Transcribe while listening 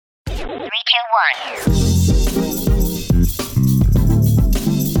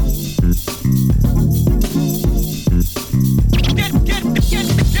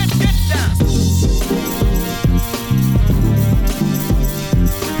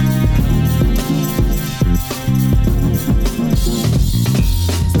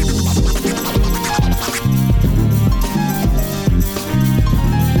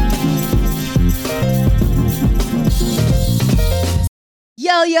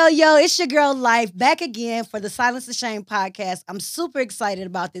Yo, it's your girl Life back again for the Silence the Shame podcast. I'm super excited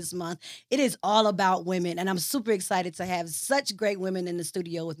about this month. It is all about women, and I'm super excited to have such great women in the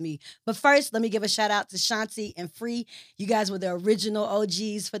studio with me. But first, let me give a shout out to Shanti and Free. You guys were the original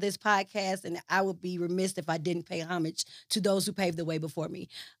OGs for this podcast, and I would be remiss if I didn't pay homage to those who paved the way before me.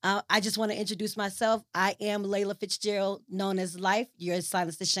 I just want to introduce myself. I am Layla Fitzgerald, known as Life, your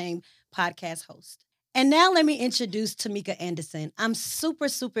Silence the Shame podcast host. And now let me introduce Tamika Anderson. I'm super,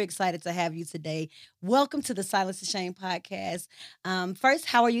 super excited to have you today. Welcome to the Silence the Shame podcast. First,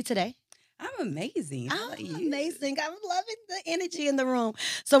 how are you today? I'm amazing. How about you? Amazing. I'm loving the energy in the room.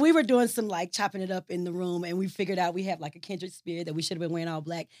 So we were doing some chopping it up in the room, and we figured out we have a kindred spirit that we should have been wearing all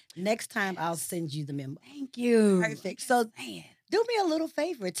black. Next time, I'll send you the memo. Thank you. Perfect. So do me a little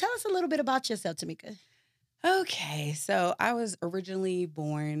favor. Tell us a little bit about yourself, Tamika. Okay, so I was originally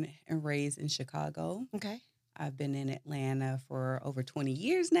born and raised in Chicago. Okay. I've been in Atlanta for over 20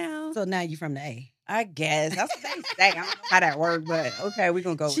 years now. So now you're from the A. I guess. That's what they say. I don't know how that works, but okay, we're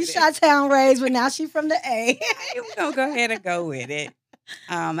going to go with it. She's Chi-Town raised, but now she's from the A. We're going to go ahead and go with it.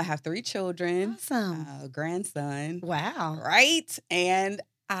 I have 3 children. Awesome. A grandson. Wow. Right? And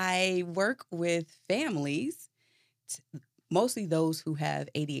I work with families, mostly those who have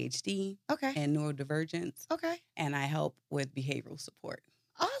ADHD Okay. and neurodivergence. Okay. And I help with behavioral support.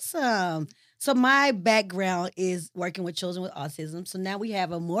 Awesome. So my background is working with children with autism. So now we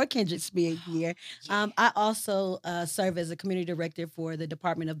have a more kindred spirit here. Yeah. I also serve as a community director for the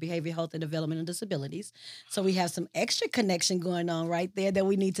Department of Behavioral Health and Development and Disabilities. So we have some extra connection going on right there that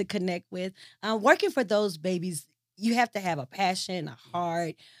we need to connect with. Working for those babies, you have to have a passion, a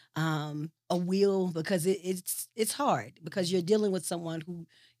heart, a will, because it's hard because you're dealing with someone who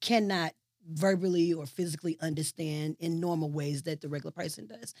cannot verbally or physically understand in normal ways that the regular person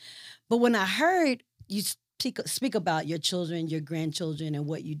does. But when I heard you speak about your children, your grandchildren, and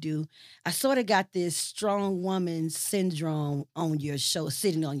what you do, I sort of got this strong woman syndrome on your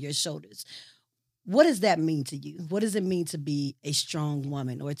sitting on your shoulders. What does that mean to you? What does it mean to be a strong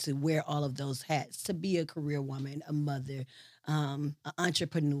woman or to wear all of those hats, to be a career woman, a mother, an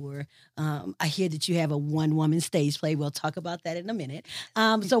entrepreneur? I hear that you have a one-woman stage play. We'll talk about that in a minute.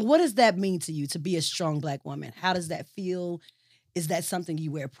 So what does that mean to you to be a strong Black woman? How does that feel? Is that something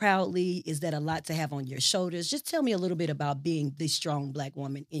you wear proudly? Is that a lot to have on your shoulders? Just tell me a little bit about being the strong Black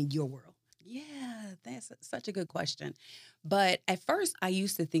woman in your world. Yeah, that's such a good question. But at first, I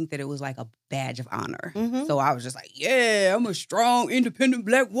used to think that it was like a badge of honor. Mhm. So I was just like, yeah, I'm a strong, independent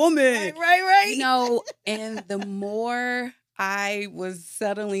Black woman. Right. You know, and the more I was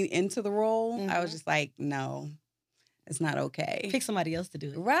settling into the role, I was Mhm. just like, no, it's not okay. Pick somebody else to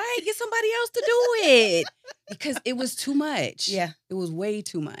do it. Right? Get somebody else to do it. Because it was too much. Yeah. It was way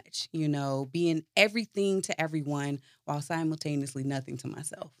too much, being everything to everyone while simultaneously nothing to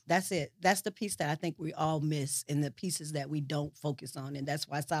myself. That's it. That's the piece that I think we all miss and the pieces that we don't focus on. And that's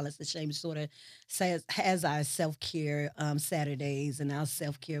why Silence the Shame sort of has our self-care Saturdays and our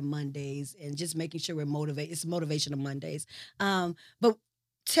self-care Mondays and just making sure we're motivated. It's motivational Mondays. But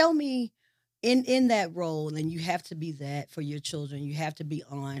tell me, in that role, and you have to be that for your children, you have to be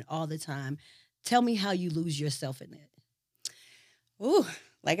on all the time. Tell me how you lose yourself in that. Ooh,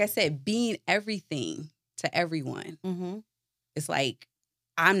 like I said, being everything to everyone. Mm-hmm. It's like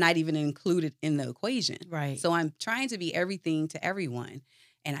I'm not even included in the equation. Right. So I'm trying to be everything to everyone,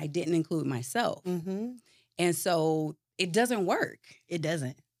 and I didn't include myself. Mm-hmm. And so it doesn't work. It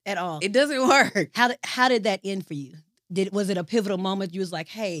doesn't at all. It doesn't work. How did that end for you? Was it a pivotal moment? You was like,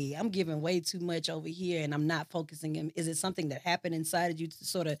 hey, I'm giving way too much over here and I'm not focusing. Is it something that happened inside of you to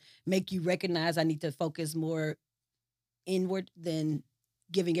sort of make you recognize I need to focus more inward than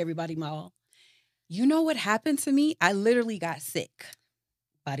giving everybody my all? You know what happened to me? I literally got sick.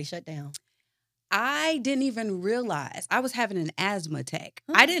 Body shut down. I didn't even realize I was having an asthma attack.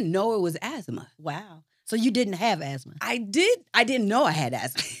 Huh. I didn't know it was asthma. Wow. So you didn't have asthma? I didn't know I had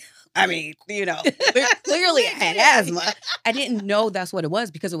asthma. I mean, clearly I had asthma. I didn't know that's what it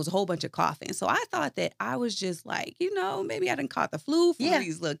was because it was a whole bunch of coughing. So I thought that I was just like, maybe I didn't caught the flu from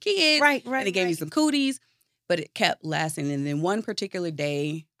these little kids. Right. And they gave me some cooties, but it kept lasting. And then one particular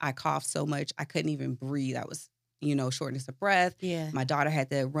day, I coughed so much I couldn't even breathe. I was shortness of breath. Yeah. My daughter had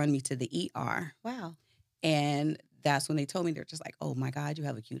to run me to the ER. Wow. And that's when they told me, they're just like, oh my God, you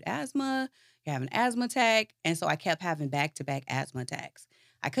have acute asthma. You have an asthma attack. And so I kept having back-to-back asthma attacks.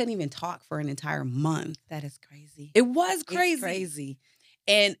 I couldn't even talk for an entire month. That is crazy. It was crazy. It's crazy.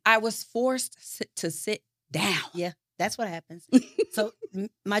 And I was forced to sit down. Yeah, that's what happens. So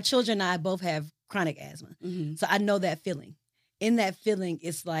my children and I both have chronic asthma. Mhm. So I know that feeling. In that feeling,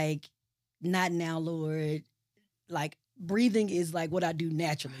 it's like, not now, Lord. Like, breathing is like what I do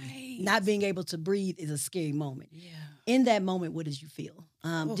naturally. Right. Not being able to breathe is a scary moment. Yeah. In that moment, what did you feel?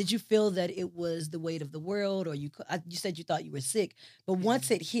 Oof. Did you feel that it was the weight of the world, or you said you thought you were sick, but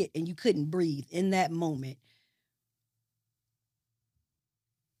once it hit and you couldn't breathe in that moment,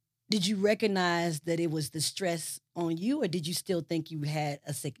 did you recognize that it was the stress on you, or did you still think you had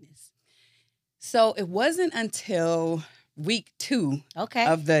a sickness? So it wasn't until week 2 Okay.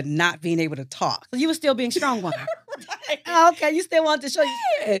 of the not being able to talk. So you were still being strong woman. Right. Oh, okay. You still wanted to show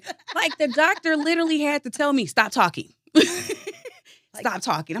you. Like the doctor literally had to tell me, stop talking. Stop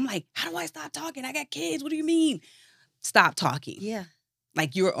talking. I'm like, how do I stop talking? I got kids. What do you mean? Stop talking. Yeah.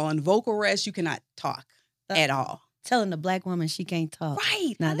 Like you're on vocal rest. You cannot talk at all. Telling a Black woman she can't talk.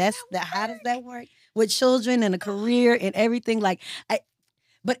 Right. Now how does that work? With children and a career and everything.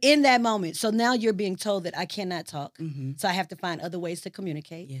 But in that moment, so now you're being told that I cannot talk. Mm-hmm. So I have to find other ways to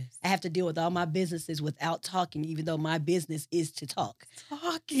communicate. Yes. I have to deal with all my businesses without talking, even though my business is to talk.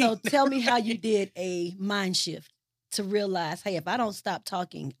 Talking. So tell me how you did a mind shift to realize, hey, if I don't stop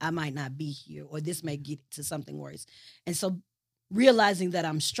talking, I might not be here, or this may get to something worse. And so realizing that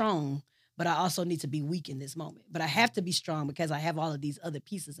I'm strong, but I also need to be weak in this moment. But I have to be strong because I have all of these other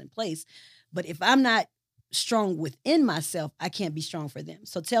pieces in place. But if I'm not strong within myself, I can't be strong for them.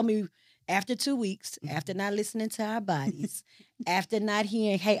 So tell me, after 2 weeks, after not listening to our bodies, after not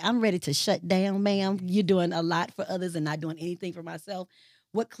hearing, hey, I'm ready to shut down, ma'am. You're doing a lot for others and not doing anything for myself.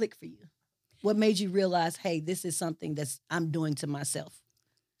 What clicked for you? What made you realize, hey, this is something I'm doing to myself?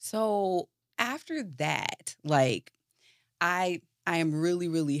 So after that, like I am really,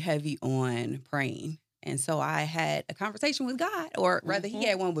 really heavy on praying. And so I had a conversation with God, or rather he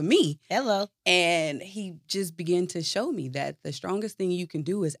had one with me. Hello. And he just began to show me that the strongest thing you can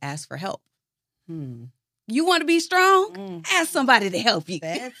do is ask for help. You want to be strong? Ask somebody to help you.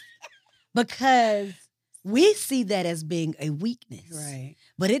 Because we see that as being a weakness. Right.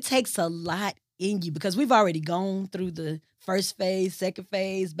 But it takes a lot in you, because we've already gone through the first phase, second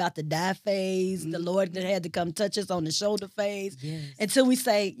phase, about to die phase, the Lord that had to come touch us on the shoulder phase, until we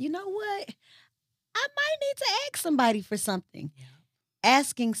say, you know what? I might need to ask somebody for something. Yeah.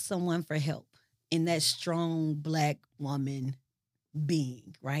 Asking someone for help in that strong Black woman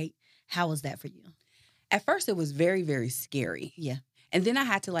being, right? How was that for you? At first, it was very, very scary. Yeah. And then I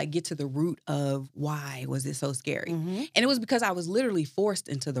had to get to the root of why was it so scary. And it was because I was literally forced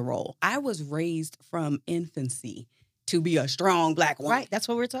into the role. I was raised from infancy to be a strong Black woman. Right. That's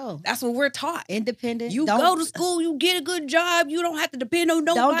what we're told. That's what we're taught. Independent. You go to school, you get a good job. You don't have to depend on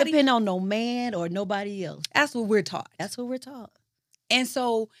nobody. Don't depend on no man or nobody else. That's what we're taught. That's what we're taught. And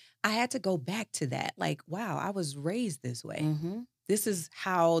so I had to go back to that. Like, wow, I was raised this way. This is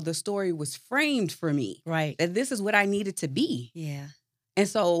how the story was framed for me. Right. That this is what I needed to be. Yeah. And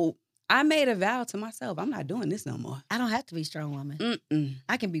so I made a vow to myself, I'm not doing this no more. I don't have to be a strong woman.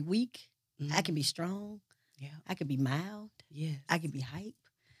 I can be weak. I can be strong. Yeah. I can be mild. Yes. I can be hype.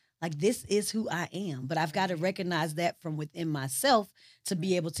 Like, this is who I am. But I've got to recognize that from within myself to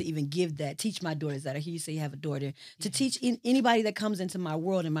be able to even give that, teach my daughters that. I hear you say you have a daughter. To teach anybody that comes into my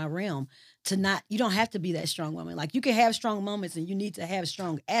world, in my realm, you don't have to be that strong woman. Like, you can have strong moments and you need to have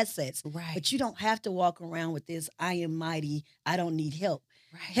strong assets. Right. But you don't have to walk around with this, I am mighty, I don't need help.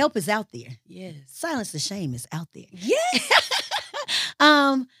 Right. Help is out there. Yes. Silence the shame is out there. Yes.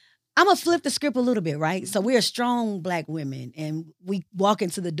 I'm going to flip the script a little bit, right? So we're strong Black women, and we walk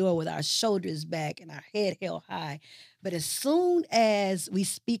into the door with our shoulders back and our head held high. But as soon as we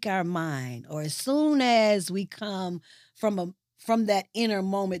speak our mind, or as soon as we come from that inner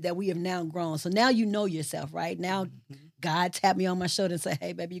moment that we have now grown. So now you know yourself, right? Now God tapped me on my shoulder and said,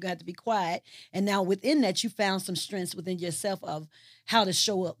 hey, baby, you're going to have to be quiet. And now within that, you found some strengths within yourself of how to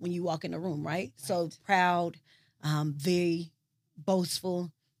show up when you walk in the room, right? So proud, very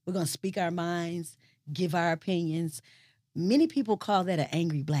boastful. We're going to speak our minds, give our opinions. Many people call that an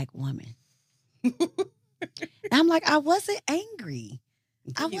angry Black woman. I'm like, I wasn't angry.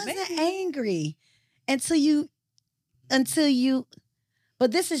 I wasn't angry until you,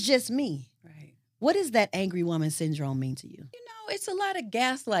 but this is just me. Right. What does that angry woman syndrome mean to you? You know, it's a lot of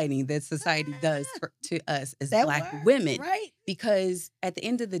gaslighting that society does to us as That Black word, women. right? Because at the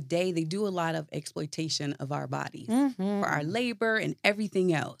end of the day, they do a lot of exploitation of our bodies for our labor and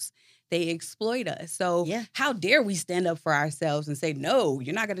everything else. They exploit us. So Yeah. how dare we stand up for ourselves and say, no,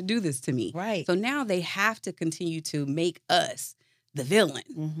 you're not going to do this to me. Right. So now they have to continue to make us the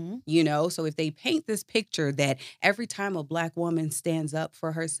villain, you know? So if they paint this picture that every time a Black woman stands up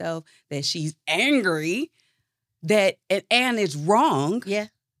for herself, that she's angry, that and it's wrong. Yeah.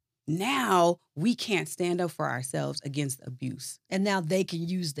 Now we can't stand up for ourselves against abuse. And now they can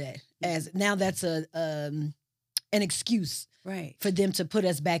use that as, now that's an excuse, right, for them to put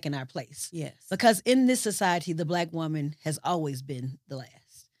us back in our place. Yes. Because in this society, the Black woman has always been the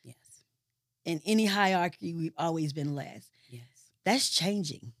last. Yes. In any hierarchy, we've always been last. Yes. That's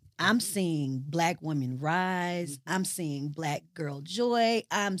changing. I'm seeing Black women rise. I'm seeing Black girl joy.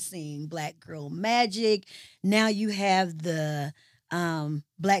 I'm seeing Black girl magic. Now you have the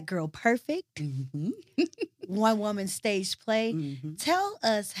Black girl perfect. One woman stage play. Tell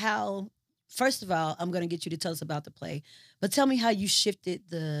us how, first of all, I'm going to get you to tell us about the play, but tell me how you shifted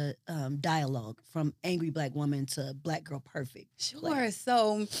the dialogue from angry Black woman to Black girl perfect. Sure. Play.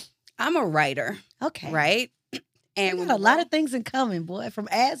 So I'm a writer. Okay. Right? And we got a lot of things in common, boy. From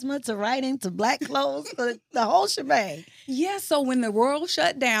asthma to writing to Black clothes to the whole shebang. Yeah. So when the world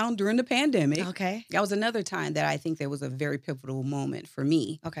shut down during the pandemic, Okay. that was another time that I think there was a very pivotal moment for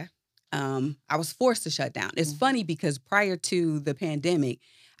me. Okay. I was forced to shut down. It's funny because prior to the pandemic,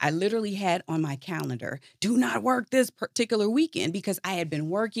 I literally had on my calendar, do not work this particular weekend, because I had been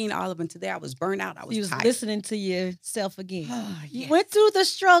working all up until there. I was burnt out. I was tired. Listening to yourself again. You Yes. went through the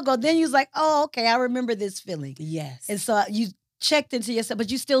struggle. Then you was like, oh, okay, I remember this feeling. Yes. And so you checked into yourself,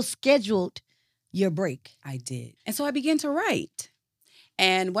 but you still scheduled your break. I did. And so I began to write.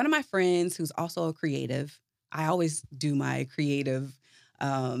 And one of my friends who's also a creative, I always do my creative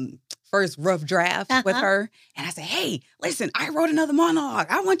first rough draft with her. And I say, hey, listen, I wrote another monologue.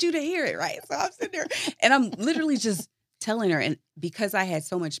 I want you to hear it, right? So I'm sitting there and I'm literally just telling her. And because I had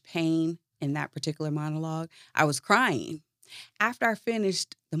so much pain in that particular monologue, I was crying. After I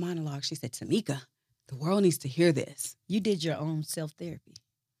finished the monologue, she said, Tamika, the world needs to hear this. You did your own self-therapy.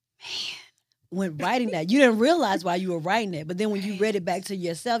 Man. When writing that, you didn't realize why you were writing it. But then when you read it back to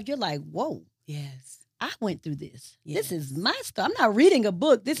yourself, you're like, whoa. Yes. I went through this. Yes. This is my story. I'm not reading a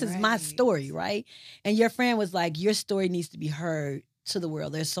book. This is my Right. story, right? And your friend was like, your story needs to be heard to the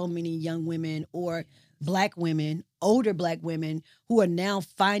world. There's so many young women or Black women, older Black women, who are now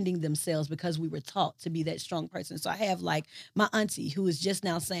finding themselves because we were taught to be that strong person. So I have like my auntie who is just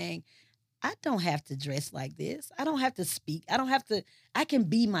now saying, I don't have to dress like this. I don't have to speak. I can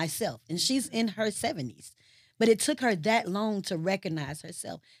be myself. And she's in her 70s. But it took her that long to recognize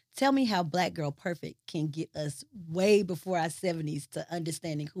herself. Tell me how Black Girl Perfect can get us way before our 70s to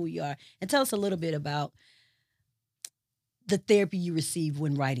understanding who we are. And tell us a little bit about the therapy you received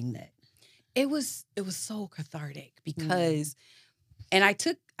when writing that. It was so cathartic because and I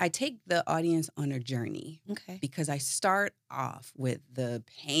take the audience on a journey. Okay. Because I start off with the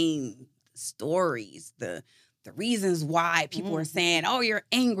pain stories, the reasons why people are saying, oh, you're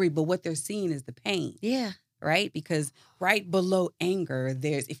angry, but what they're seeing is the pain. Yeah. Right? Because right below anger,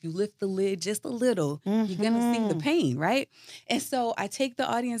 there's, if you lift the lid just a little, you're going to see the pain, right? And so I take the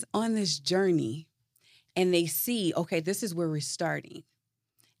audience on this journey and they see, okay, this is where we're starting.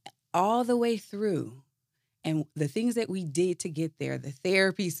 All the way through. And the things that we did to get there, the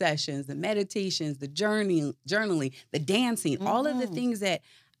therapy sessions, the meditations, the journaling, the dancing, all of the things that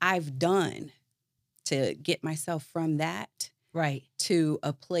I've done to get myself from that right to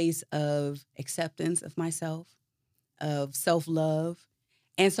a place of acceptance of myself, of self-love.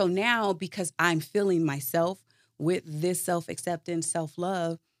 And so now, because I'm feeling myself with this self-acceptance,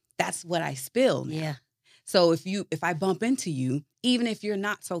 self-love, that's what I spill now. Yeah. So if I bump into you, even if you're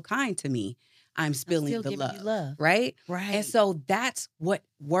not so kind to me, I'm spilling still the giving you love. right? Right. And so that's what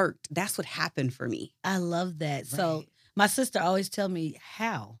worked. That's what happened for me. I love that. So Right. my sister always tell me,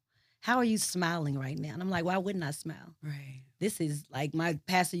 how are you smiling right now? And I'm like, why wouldn't I smile? Right. This is like my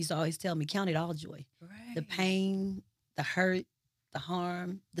pastor used to always tell me, count it all joy. Right. The pain, the hurt, the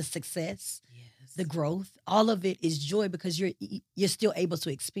harm, the success, Yes. the growth, all of it is joy because you're still able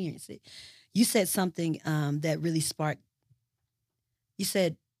to experience it. You said something that really sparked. You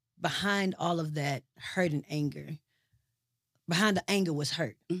said behind all of that hurt and anger, behind the anger was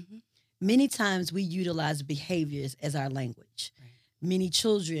hurt. Mm-hmm. Many times we utilize behaviors as our language. Right. Many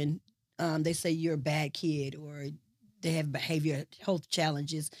children, they say you're a bad kid or they have behavior health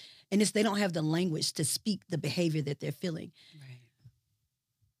challenges. And they don't have the language to speak the behavior that they're feeling. Right.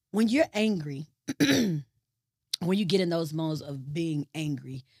 When you're angry when you get in those moments of being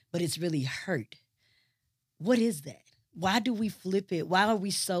angry, but it's really hurt. What is that? Why do we flip it? Why are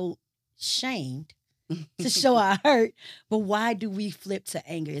we so shamed to show our hurt? But why do we flip to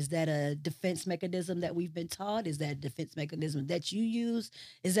anger? Is that a defense mechanism that we've been taught? Is that a defense mechanism that you use?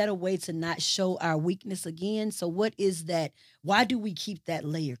 Is that a way to not show our weakness again? So what is that? Why do we keep that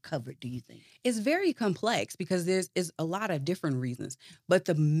layer covered, do you think? It's very complex because there's a lot of different reasons. But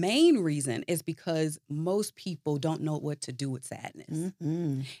the main reason is because most people don't know what to do with sadness.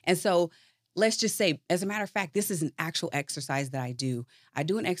 Mm-hmm. And so let's just say, as a matter of fact, this is an actual exercise that I do. I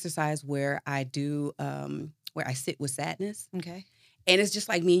do an exercise where I do where I sit with sadness. Okay. And it's just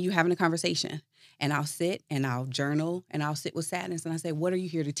like me and you having a conversation. And I'll sit and I'll journal and I'll sit with sadness. And I say, what are you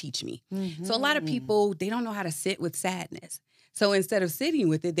here to teach me? Mm-hmm. So a lot of people, they don't know how to sit with sadness. So instead of sitting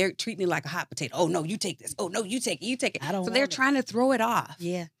with it, they're treating it like a hot potato. Oh, no, you take this. Oh, no, you take it. You take it. I don't So they're want it. trying to throw it off.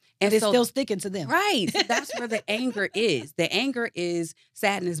 Yeah. And It's so, still sticking to them. right. That's where the anger is. The anger is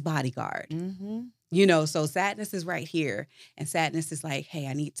sadness bodyguard. Mm-hmm. You know, so sadness is right here. And sadness is like, hey,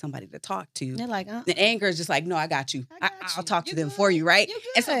 I need somebody to talk to. They're like, The anger is just like, no, I got you. I got I'll you. talk to You them good. for you, right? You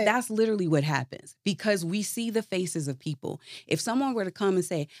And so good. that's literally what happens because we see the faces of people. If someone were to come and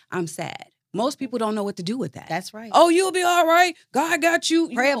say, I'm sad, most people don't know what to do with that. That's right. Oh, you'll be all right. God got you.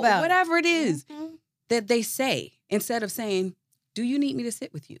 Pray about it. whatever it is Mhm. that they say instead of saying, do you need me to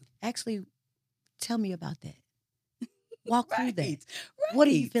sit with you? Actually, tell me about that. Walk through that. Right. What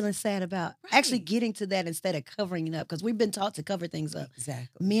are you feeling sad about? Actually Right. getting to that instead of covering it up because we've been taught to cover things up.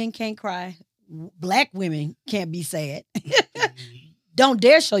 Exactly. Men can't cry. Black women can't be sad. Don't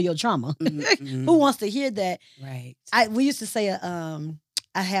dare show your trauma. Mhm. Who wants to hear that? Right. We used to say,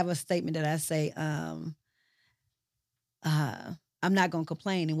 I have a statement that I say, I'm not going to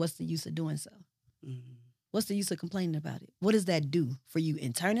complain. And what's the use of doing so? Mhm. What's the use of complaining about it? What does that do for you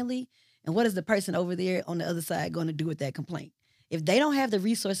internally? And what is the person over there on the other side going to do with that complaint? If they don't have the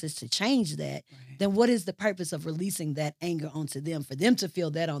resources to change that, Right. then what is the purpose of releasing that anger onto them, for them to feel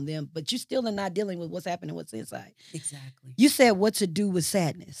that on them, but you still are not dealing with what's happening, what's inside? Exactly. You said what to do with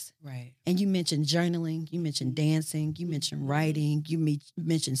sadness. Right. And you mentioned journaling, you mentioned dancing, you mentioned writing, you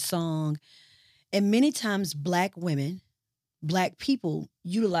mentioned song. And many times Black women, Black people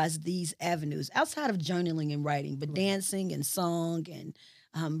utilize these avenues outside of journaling and writing, but Right. dancing and song and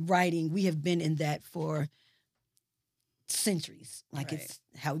writing, we have been in that for centuries. Like Right. it's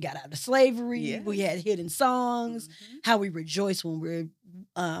how we got out of slavery. Yeah. We had hidden songs, Mhm. how we rejoice when we're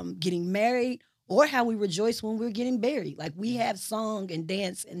getting married, or how we rejoice when we're getting buried. Like we have song and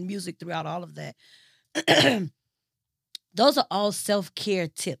dance and music throughout all of that. Those are all self-care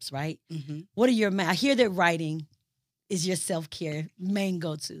tips, right? Mhm. What are your I hear that writing is your self-care main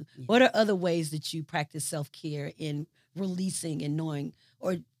go-to. Yeah. What are other ways that you practice self-care in releasing and knowing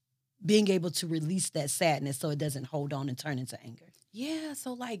or being able to release that sadness so it doesn't hold on and turn into anger? Yeah.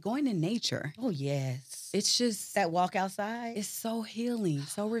 So like going to nature, Oh, yes. it's just That walk outside. it's so healing,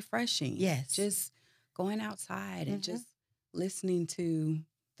 so refreshing. Yes. Just going outside and Mhm. just listening to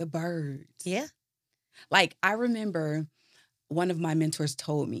the birds. Yeah. Like I remember one of my mentors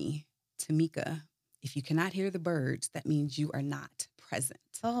told me, Tamika, if you cannot hear the birds, that means you are not present.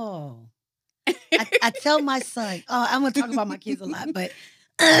 Oh. I tell my son, I'm going to talk about my kids a lot, but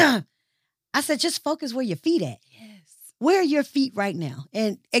I said, just focus where your feet at. Yes. Where are your feet right now?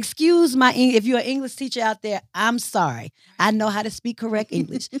 And excuse my, if you're an English teacher out there, I'm sorry. I know how to speak correct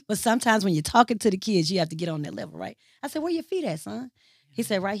English, but sometimes when you're talking to the kids, you have to get on that level, right? I said, where your feet at, son? He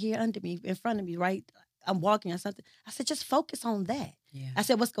said, right here under me, in front of me, right? I'm walking or something. I said, just focus on that. Yeah. I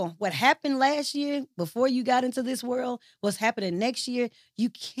said, what happened last year before you got into this world, what's happening next year,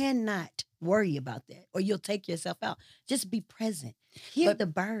 you cannot worry about that or you'll take yourself out. Just be present. Hear But the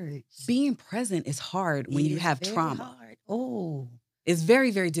birds. Being present is hard when It you is have very trauma. hard. Oh. It's very,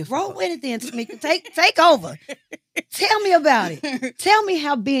 very Roll difficult. with it then, Tamika. Take over. Tell me about it. Tell me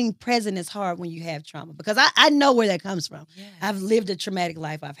how being present is hard when you have trauma. Because I know where that comes from. Yes. I've lived a traumatic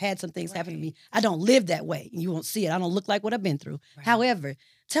life. I've had some things happen to Right. me. I don't live that way. And you won't see it. I don't look like what I've been through. Right. However,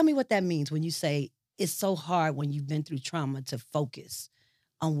 tell me what that means when you say it's so hard when you've been through trauma to focus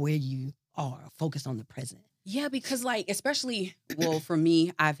on where you are, focus on the present. Yeah, because like, especially, well, for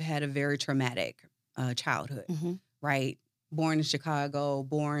me, I've had a very traumatic childhood, Mm-hmm. right? Born in Chicago,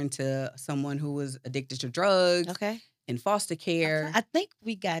 born to someone who was addicted to drugs, Okay. in foster care. I think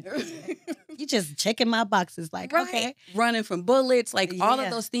we got you just checking my boxes like, Right. okay. Running from bullets, like all Yeah.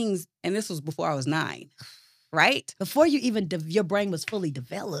 of those things. And this was before I was 9, right? Before you even, your brain was fully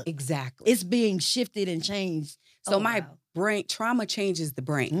developed. Exactly. It's being shifted and changed. So Oh, my wow. brain, trauma changes the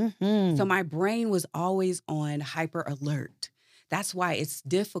brain. Mhm. So my brain was always on hyper alert that's why it's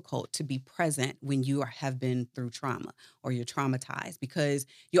difficult to be present when you have been through trauma or you're traumatized, because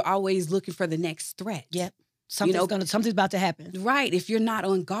you're always looking for the next threat. Yep. Something's about to happen. Right. If you're not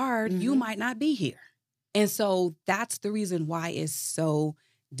on guard, you Mhm. might not be here. And so that's the reason why it's so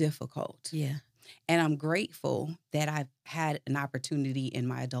difficult. Yeah. And I'm grateful that I've had an opportunity in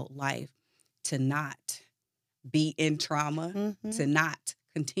my adult life to not be in trauma, Mhm. to not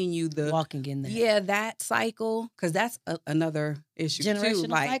continue Walking in there. that cycle, because that's another issue too. Generational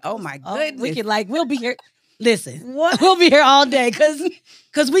Like, cycles. oh my goodness. We could we'll be here. Listen, What? we'll be here all day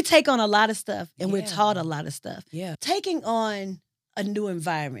because we take on a lot of stuff and we're Yeah. taught a lot of stuff. Yeah. Taking on a new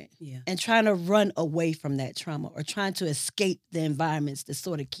environment Yeah. and trying to run away from that trauma or trying to escape the environments that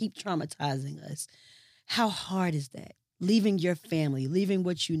sort of keep traumatizing us. How hard is that? Leaving your family, leaving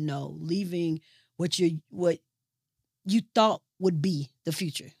what you know, leaving what you thought would be the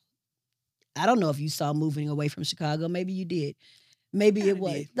future. I don't know if you saw moving away from Chicago. Maybe you did. Maybe Kinda it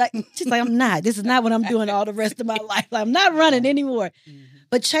was. did. Like, she's like, I'm not. This is not what I'm doing all the rest of my life. I'm not running anymore. Mhm.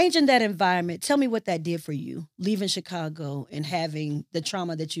 But changing that environment, tell me what that did for you, leaving Chicago and having the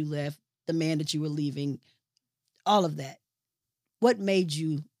trauma that you left, the man that you were leaving, all of that. What made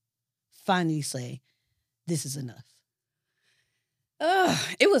you finally say, this is enough?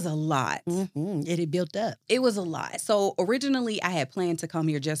 It was a lot. Mm-hmm. It had built up. It was a lot. So originally I had planned to come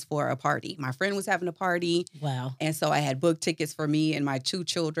here just for a party. My friend was having a party. Wow. And so I had booked tickets for me and my 2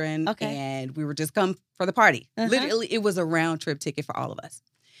 children. Okay. And we were just come for the party. Uh-huh. Literally, it was a round trip ticket for all of us.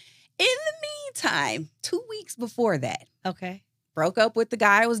 In the meantime, 2 weeks before that, Okay. broke up with the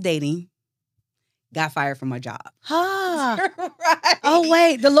guy I was dating, got fired from my job. Huh. Right. Oh,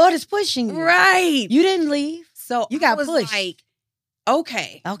 wait. The Lord is pushing you. Right. You didn't leave. So You got I was pushed. like,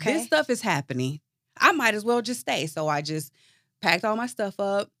 okay, Okay. this stuff is happening. I might as well just stay. So I just packed all my stuff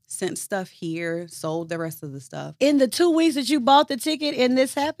up, sent stuff here, sold the rest of the stuff. In the 2 weeks that you bought the ticket and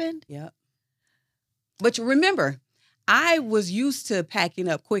this happened? Yep. But you remember, I was used to packing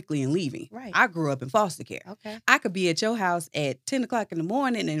up quickly and leaving. Right. I grew up in foster care. Okay. I could be at your house at 10 o'clock in the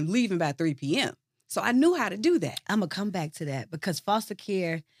morning and leaving by 3 p.m. So I knew how to do that. I'm going to come back to that because foster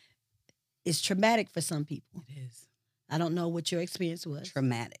care is traumatic for some people. It is I don't know what your experience was.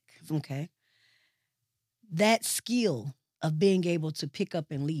 traumatic. Okay. That skill of being able to pick up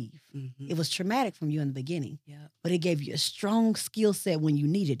and leave, Mhm. it was traumatic from you in the beginning, Yep. but it gave you a strong skill set when you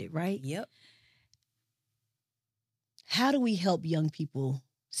needed it, right? Yep. How do we help young people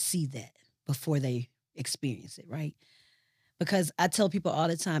see that before they experience it, right? Because I tell people all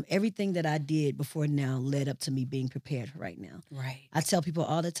the time, everything that I did before now led up to me being prepared for right now. Right. I tell people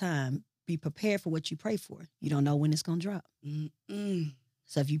all the time, be prepared for what you pray for. You don't know when it's going to drop. Mm-mm.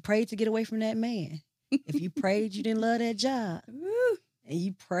 So if you prayed to get away from that man, if you prayed you didn't love that job, Woo. and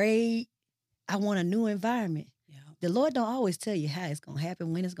you prayed, I want a new environment. Yep. The Lord don't always tell you how it's going to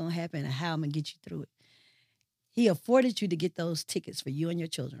happen, when it's going to happen, and how I'm going to get you through it. He afforded you to get those tickets for you and your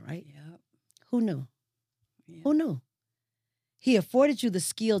children, right? Yep. Who knew? Yeah. Who knew? He afforded you the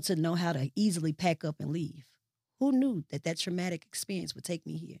skill to know how to easily pack up and leave. Who knew that traumatic experience would take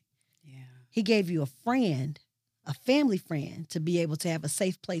me here? Yeah. He gave you a friend, a family friend, to be able to have a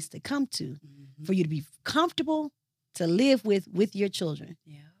safe place to come to, Mhm. for you to be comfortable to live with your children.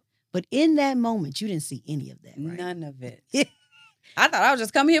 Yeah. But in that moment, you didn't see any of that, right? None of it. I thought I was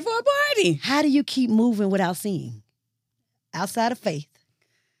just coming here for a party. How do you keep moving without seeing? Outside of faith.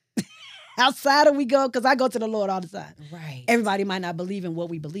 Outside of we go, because I go to the Lord all the time. Right. Everybody might not believe in what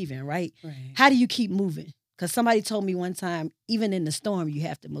we believe in, right? Right. How do you keep moving? Because somebody told me one time, even in the storm, you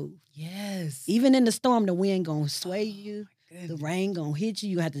have to move. Yes. Even in the storm, the wind gonna sway you. My The goodness. rain gonna hit you.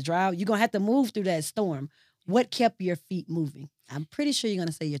 You have to drive. You're gonna have to move through that storm. What kept your feet moving? I'm pretty sure you're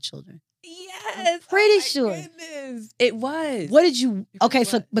gonna say your children. Yes. pretty my sure. Goodness. It was. What did you? It Okay, really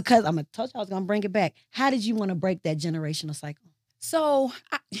so was. because I'm gonna told you I was gonna bring it back. How did you want to break that generational cycle? So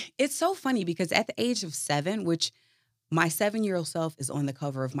it's so funny because at the age of 7, which my 7-year-old self is on the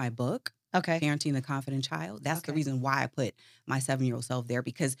cover of my book, Okay. Parenting the Confident Child. That's the Okay. reason why I put my 7-year-old self there,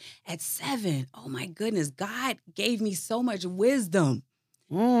 because at 7, oh my goodness, God gave me so much wisdom.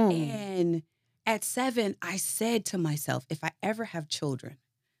 Mm. And at 7, I said to myself, if I ever have children,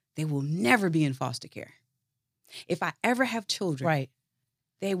 they will never be in foster care. If I ever have children, Right.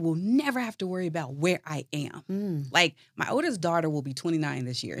 they will never have to worry about where I am. Mm. Like, my oldest daughter will be 29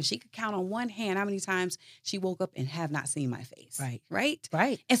 this year, and she could count on one hand how many times she woke up and have not seen my face. Right. Right?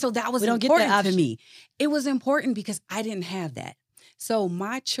 Right. And so that was We don't get that important to option. me. It was important because I didn't have that. So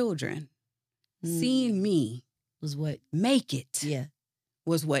my children seeing me Was what? make it Yeah.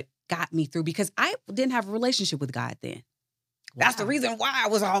 was what got me through, because I didn't have a relationship with God then. That's the Wow. reason why I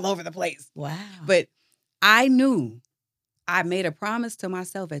was all over the place. Wow. But I knew I made a promise to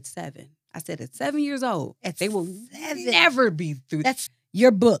myself at 7. I said at 7 years old, they will 7. never be through. That's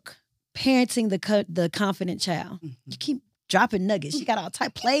your book, Parenting the Confident Child. You keep dropping nuggets. You got all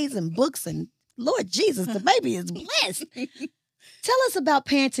type plays and books, and Lord Jesus, the baby is blessed. Tell us about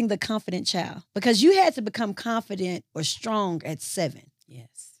parenting the confident child, because you had to become confident or strong at 7.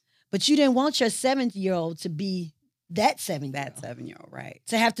 Yes. But you didn't want your 7-year-old to be that 7-year-old. That 7-year-old, right.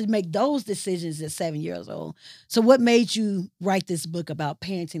 To have to make those decisions at 7 years old. So what made you write this book about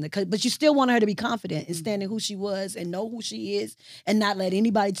parenting? But you still want her to be confident and stand in who she was and know who she is and not let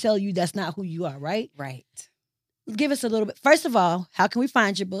anybody tell you that's not who you are, right? Right. Give us a little bit. First of all, how can we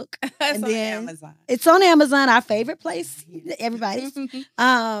find your book? It's on Amazon. It's on Amazon, our favorite place, everybody's.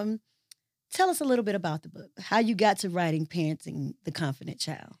 Tell us a little bit about the book, how you got to writing Parenting the Confident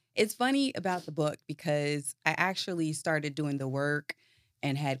Child. It's funny about the book because I actually started doing the work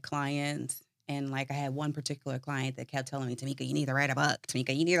and had clients. And like I had one particular client that kept telling me, Tamika, you need to write a book.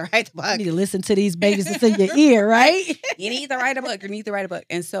 Tamika, you need to write the book. You need to listen to these babies that's in your ear, right? You need to write a book. You need to write a book.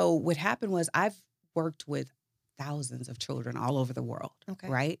 And so what happened was I've worked with thousands of children all over the world,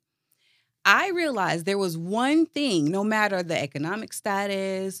 right? I realized there was one thing, no matter the economic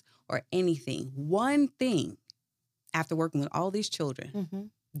status or anything, one thing after working with all these children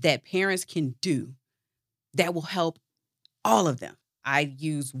that parents can do that will help all of them. I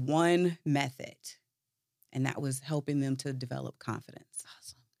use one method, and that was helping them to develop confidence.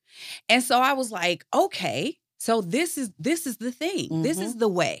 Awesome. And so I was like, okay, so this is the thing. This is the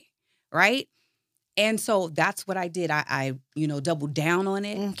way, right? And so that's what I did. I doubled down on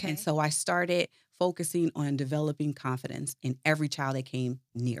it. Okay. And so I started focusing on developing confidence in every child that came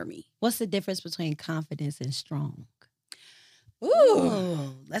near me. What's the difference between confidence and strong?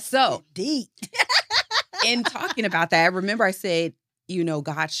 Ooh, that's so deep. In talking about that, I remember I said,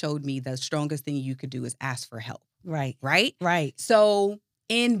 God showed me the strongest thing you could do is ask for help. Right. Right? Right. So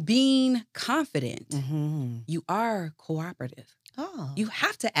in being confident, you are cooperative. Oh. You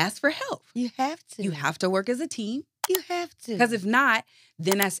have to ask for help. You have to. You have to work as a team. You have to. Because if not,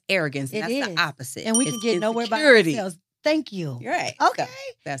 then that's arrogance. And that's the opposite. And we can get nowhere by ourselves. Thank you. You're right. Okay. So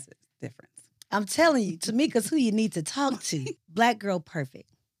that's the difference. I'm telling you, Tamika's who you need to talk to. Black Girl Perfect.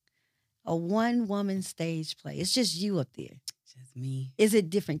 A one-woman stage play. It's just you up there. Just me. Is it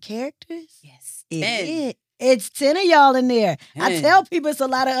different characters? Yes. It's 10 of y'all in there. 10. I tell people it's a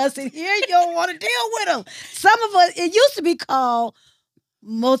lot of us in here. You don't want to deal with them. Some of us, it used to be called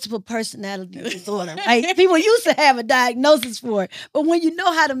multiple personality disorder, right? People used to have a diagnosis for it. But when you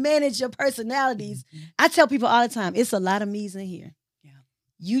know how to manage your personalities, I tell people all the time, it's a lot of me's in here. Yeah.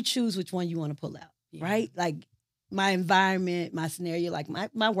 You choose which one you want to pull out, right? Like my environment, my scenario, like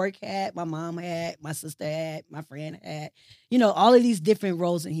my work hat, my mom had, my sister had, my friend had, all of these different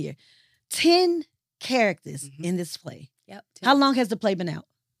roles in here. 10 characters in this play. Yep. 10. How long has the play been out?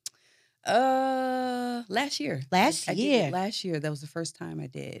 Last year. Last year. Last year. That was the first time I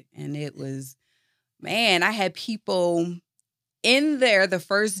did. And it was, man, I had people in there the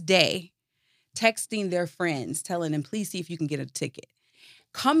first day texting their friends, telling them, please see if you can get a ticket.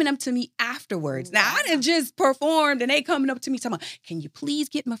 Coming up to me afterwards. Wow. Now, I didn't just performed, and they coming up to me talking about, can you please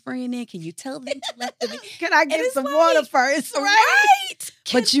get my friend in? Can you tell them to let them in? Can I get some water first? Right.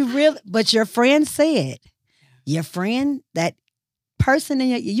 But your friend said, your friend, that person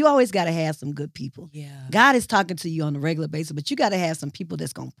in you always got to have some good people. Yeah. God is talking to you on a regular basis, but you got to have some people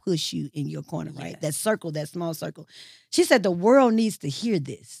that's going to push you in your corner, right? Yes. That circle, that small circle. She said the world needs to hear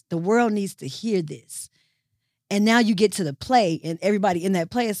this. The world needs to hear this. And now you get to the play, and everybody in that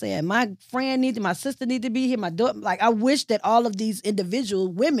play is saying, my friend needs, my sister needs to be here, my daughter. Like, I wish that all of these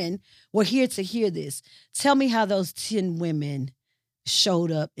individual women were here to hear this. Tell me how those 10 women showed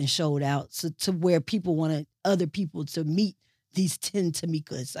up and showed out to where people wanted other people to meet these 10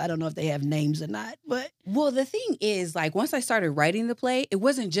 Tamikas. I don't know if they have names or not, but. Well, the thing is, like, once I started writing the play, it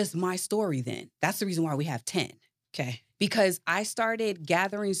wasn't just my story then. That's the reason why we have 10. Okay. Because I started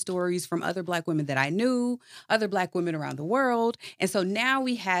gathering stories from other Black women that I knew, other Black women around the world. And so now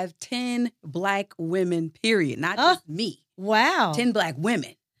we have 10 Black women, period. Not just me. Wow. 10 Black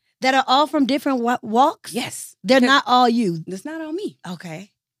women. That are all from different walks? Yes. They're not all you. It's not all me. Okay.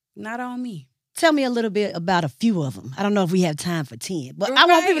 Not all me. Tell me a little bit about a few of them. I don't know if we have time for 10, but I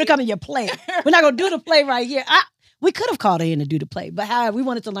want people to come in your play. We're not going to do the play right here. We could have called her in to do the play, but however, we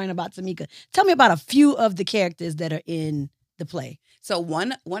wanted to learn about Tamika. Tell me about a few of the characters that are in the play. So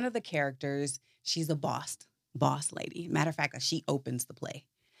one of the characters, she's a boss lady. Matter of fact, she opens the play.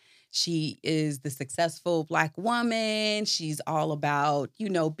 She is the successful Black woman. She's all about,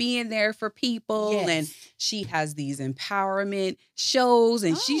 being there for people. Yes. And she has these empowerment shows,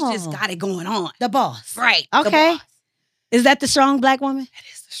 and she's just got it going on. The boss. Right. Okay. Is that the strong Black woman? That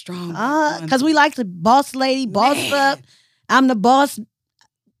is the strong Black woman. Because we like the boss lady, boss Man. up. I'm the boss.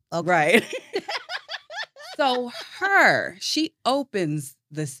 Okay. Right. So she opens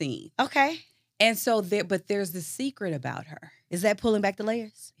the scene. Okay. And so but there's the secret about her. Is that pulling back the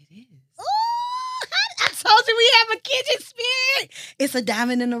layers? It is. Ooh, I told you we have a kitchen spirit. It's a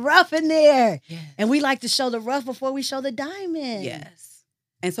diamond in the rough in there. Yes. And we like to show the rough before we show the diamond. Yes.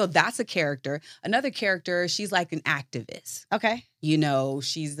 And so that's a character. Another character, she's like an activist. Okay. You know,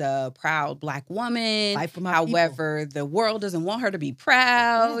 she's a proud Black woman. Fight for my However, the world doesn't want her to be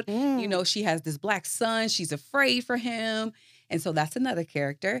proud. Mhm. You know, she has this Black son. She's afraid for him. And so that's another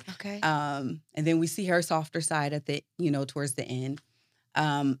character. Okay. And then we see her softer side at the, towards the end.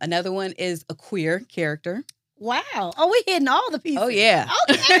 Another one is a queer character. Wow. Oh, we hitting all the pieces. Oh, yeah.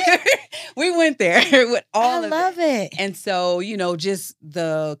 Okay. We went there with all I of love it. And so, just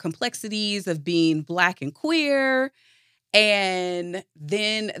the complexities of being Black and queer. And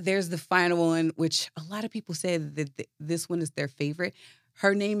then there's the final one, which a lot of people say that this one is their favorite.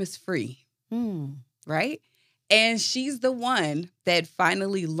 Her name is Free, right? And she's the one that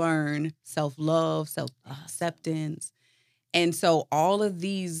finally learned self-love, self-acceptance. And so all of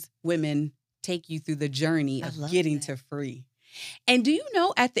these women take you through the journey of getting to Free. And do you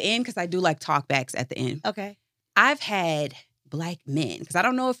know at the end, because I do like talkbacks at the end. Okay. I've had Black men, because I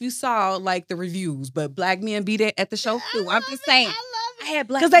don't know if you saw like the reviews, but Black men be there at the show too. I'm just saying. I had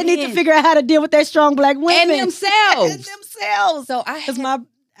Black men. Because they need to figure out how to deal with their strong Black women. And themselves. And themselves. So I had,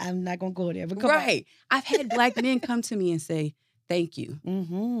 I'm not going to go there, but come right. I've had Black men come to me and say, thank you.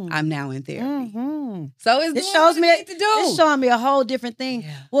 Mm-hmm. I'm now in therapy. Mm-hmm. So It shows me to do. It's showing me a whole different thing.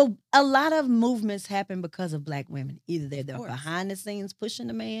 Yeah. Well, a lot of movements happen because of Black women. Either they're the course. behind the scenes pushing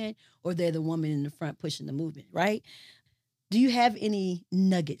the man, or they're the woman in the front pushing the movement, right? Do you have any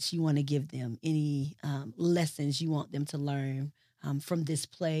nuggets you want to give them? Any lessons you want them to learn from this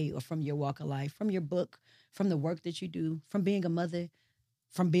play or from your walk of life, from your book, from the work that you do, from being a mother,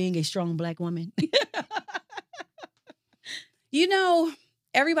 from being a strong Black woman?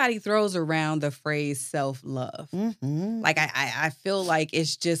 Everybody throws around the phrase self-love. Mm-hmm. Like, I feel like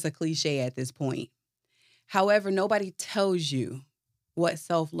it's just a cliche at this point. However, nobody tells you what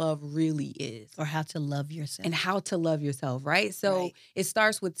self-love really is. Or how to love yourself. And how to love yourself, right? So Right. It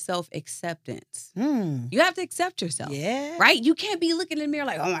starts with self-acceptance. Mm. You have to accept yourself. Yeah. Right? You can't be looking in the mirror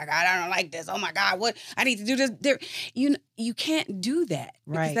like, oh my God, I don't like this. Oh my God, what? I need to do this. You can't do that.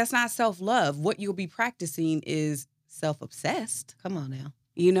 Because Right. that's not self-love. What you'll be practicing is self-obsessed. Come on now.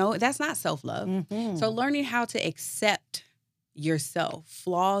 That's not self-love. Mm-hmm. So learning how to accept yourself,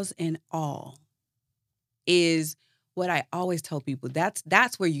 flaws and all, is what I always tell people.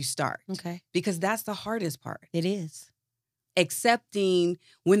 That's where you start. Okay. Because that's the hardest part. It is. Accepting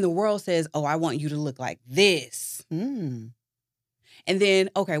when the world says, oh, I want you to look like this. Mm. And then,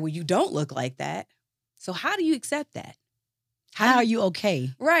 okay, well, you don't look like that. So how do you accept that? How are you okay?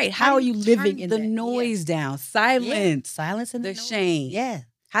 Right. How do are you living turn in the that? noise down? Silence. Silence and The shame. Yeah.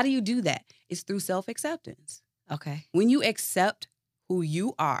 How do you do that? It's through self-acceptance. Okay. When you accept who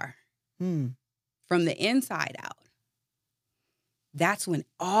you are Mm. from the inside out, that's when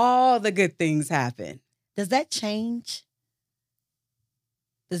all the good things happen. Does that change?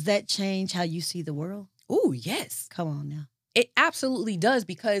 Does that change how you see the world? Oh, yes. Come on now. It absolutely does,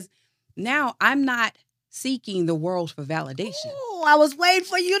 because now I'm not seeking the world for validation. Oh, I was waiting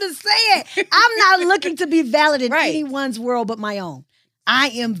for you to say it. I'm not looking to be valid in Right. anyone's world but my own. I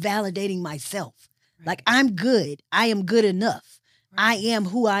am validating myself. Like, I'm good. I am good enough. I am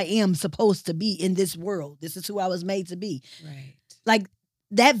who I am supposed to be in this world. This is who I was made to be. Right. Like,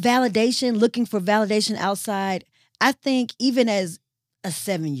 that validation, looking for validation outside, I think even as a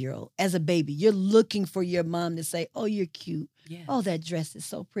 7-year-old, as a baby, you're looking for your mom to say, oh, you're cute. Yeah. Oh, that dress is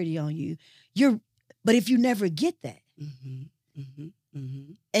so pretty on you. But if you never get that, Mm-hmm. Mm-hmm.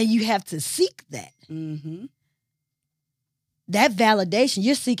 Mm-hmm. and you have to seek that, Mm-hmm. that validation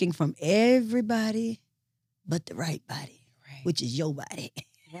you're seeking from everybody but the right body, Right. which is your body.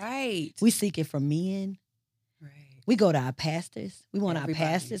 Right. We seek it from men. Right. We go to our pastors. We want Everybody.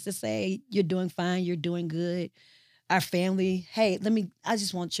 our pastors to say, you're doing fine, you're doing good. Our family, hey, I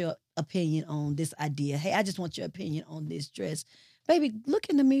just want your opinion on this idea. Hey, I just want your opinion on this dress. Baby, look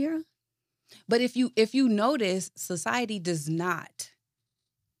in the mirror. But if you notice, society does not,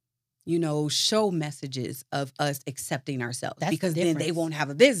 show messages of us accepting ourselves, That's the because then they difference. won't have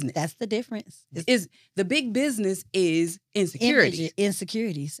a business. That's the difference. Is the big business is insecurity.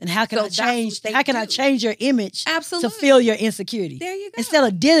 Insecurities. And how can So I that's change? what they How can I do. change your image Absolutely. to fill your insecurity? There you go. Instead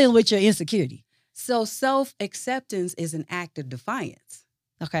of dealing with your insecurity. So self-acceptance is an act of defiance.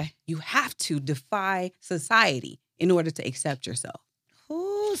 Okay. You have to defy society in order to accept yourself.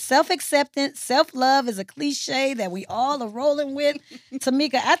 Ooh, self-acceptance, self-love is a cliche that we all are rolling with.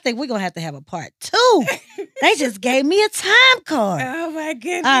 Tamika, I think we're going to have a part 2. They just gave me a time card. Oh, my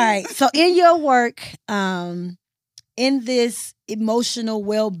goodness. All right. So in your work, in this emotional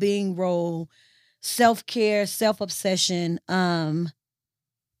well-being role, self-care, self-obsession,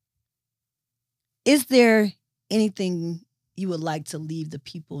 is there anything you would like to leave the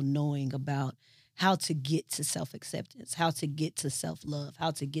people knowing about how to get to self-acceptance, how to get to self-love, how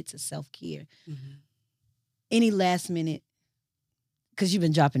to get to self-care? Mm-hmm. Any last minute, because you've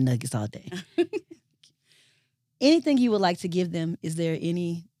been dropping nuggets all day. Anything you would like to give them? Is there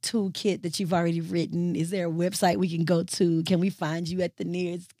any toolkit that you've already written? Is there a website we can go to? Can we find you at the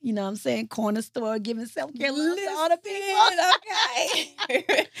nearest, corner store giving self-care love to all the people?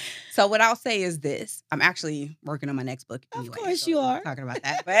 Okay. So what I'll say is this. I'm actually working on my next book anyway. Of course so you are. Talking about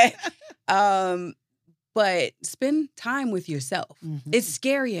that. But spend time with yourself. Mm-hmm. It's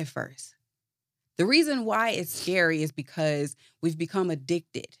scary at first. The reason why it's scary is because we've become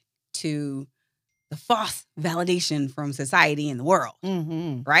addicted to the false validation from society and the world,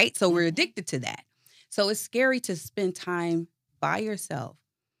 Mm-hmm. right? So we're addicted to that. So it's scary to spend time by yourself,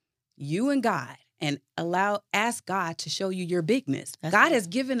 you and God, and ask God to show you your bigness. That's God right. has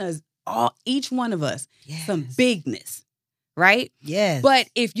given us each one of us Yes. some bigness, right? Yes. But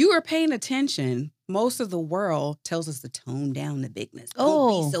if you are paying attention, most of the world tells us to tone down the bigness.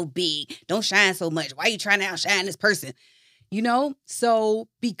 Don't be so big. Don't shine so much. Why are you trying to outshine this person? So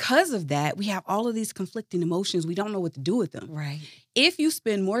because of that, we have all of these conflicting emotions. We don't know what to do with them. Right. If you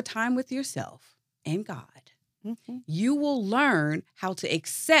spend more time with yourself and God, Mm-hmm. you will learn how to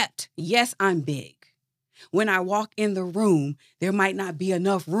accept, yes, I'm big. When I walk in the room, there might not be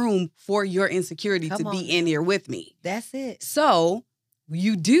enough room for your insecurity Come to on be now. in here with me. That's it. So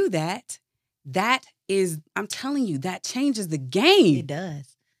you do that. That is, I'm telling you, that changes the game. It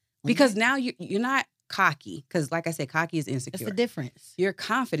does. Because now you're not cocky. Because like I said, cocky is insecure. That's the difference. You're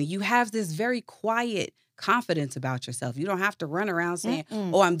confident. You have this very quiet confidence about yourself. You don't have to run around saying,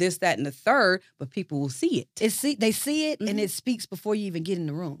 Mm-mm. oh, I'm this, that, and the third, but people will see it. They see it, and Mhm. it speaks before you even get in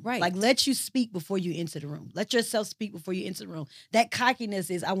the room. Right. Like, let you speak before you enter the room. Let yourself speak before you enter the room. That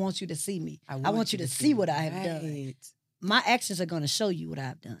cockiness is, I want you to see me. I want you to see what I have done. Right. My actions are going to show you what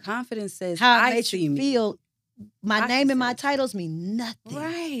I've done. Confidence says, How I I make see you me. feel. My name and my Cockiness. titles mean nothing.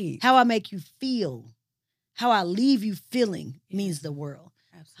 Right. How I make you feel, how I leave you feeling means the world.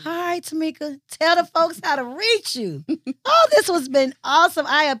 Absolutely. All right, Tamika, tell the folks how to reach you. Oh, this has been awesome.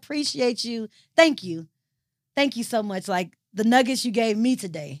 I appreciate you. Thank you. Thank you so much. Like, the nuggets you gave me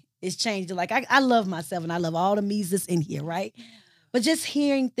today is changed. Like, I love myself and I love all the me's that's in here, right? But just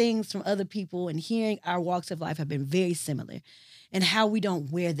hearing things from other people and hearing our walks of life have been very similar, and how we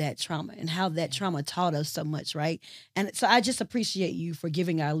don't wear that trauma and how that trauma taught us so much, right? And so I just appreciate you for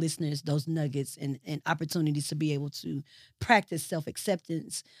giving our listeners those nuggets and opportunities to be able to practice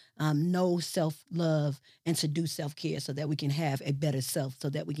self-acceptance, know self-love, and to do self-care so that we can have a better self, so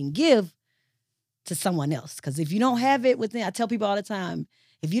that we can give to someone else. Because if you don't have it within, I tell people all the time,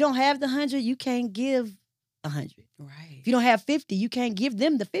 if you don't have the 100, you can't give 100. Right. If you don't have 50, you can't give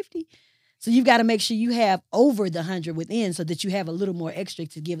them the 50. So you've got to make sure you have over the 100 within, so that you have a little more extra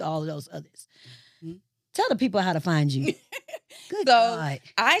to give all of those others. Mhm. Tell the people how to find you. Good So, God.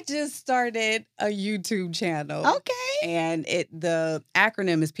 I just started a YouTube channel. Okay. And the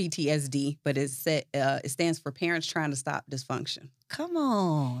acronym is PTSD, but it stands for Parents Trying to Stop Dysfunction. Come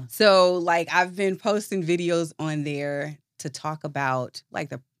on. So, like, I've been posting videos on there to talk about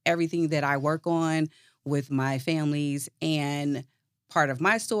like everything that I work on with my families and part of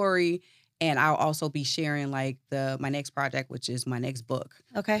my story. And I'll also be sharing like my next project, which is my next book.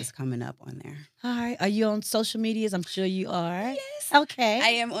 Okay. It's coming up on there. All right. Are you on social medias? I'm sure you are. Yes. Okay. I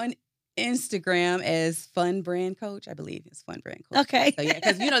am on Instagram as Fun Brand Coach. I believe it's Fun Brand Coach. Okay. So yeah,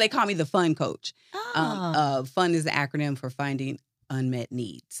 because they call me the Fun Coach. Oh. Fun is the acronym for finding unmet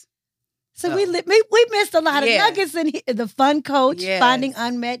needs. So we missed a lot of Yeah. nuggets in here. The Fun Coach, Yes. finding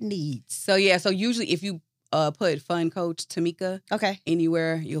unmet needs. So yeah, so usually if you put Fun Coach Tamika Okay.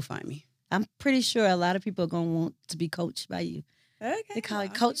 anywhere, you'll find me. I'm pretty sure a lot of people are going to want to be coached by you. Okay. They call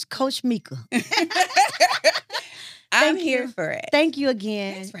it Coach Mika. I'm Thank here you. for it. Thank you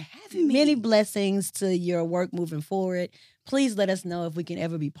again. Thanks for having me. Many blessings to your work moving forward. Please let us know if we can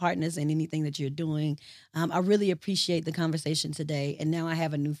ever be partners in anything that you're doing. I really appreciate the conversation today. And now I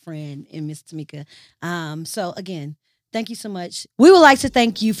have a new friend in Miss Tamika. So again, thank you so much. We would like to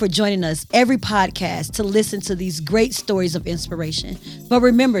thank you for joining us every podcast to listen to these great stories of inspiration. But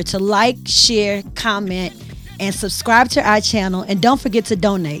remember to like, share, comment, and subscribe to our channel. And don't forget to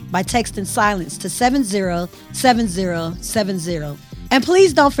donate by texting silence to 707070. And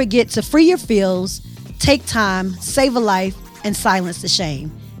please don't forget to free your feels, take time, save a life, and silence the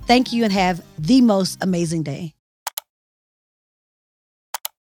shame. Thank you and have the most amazing day.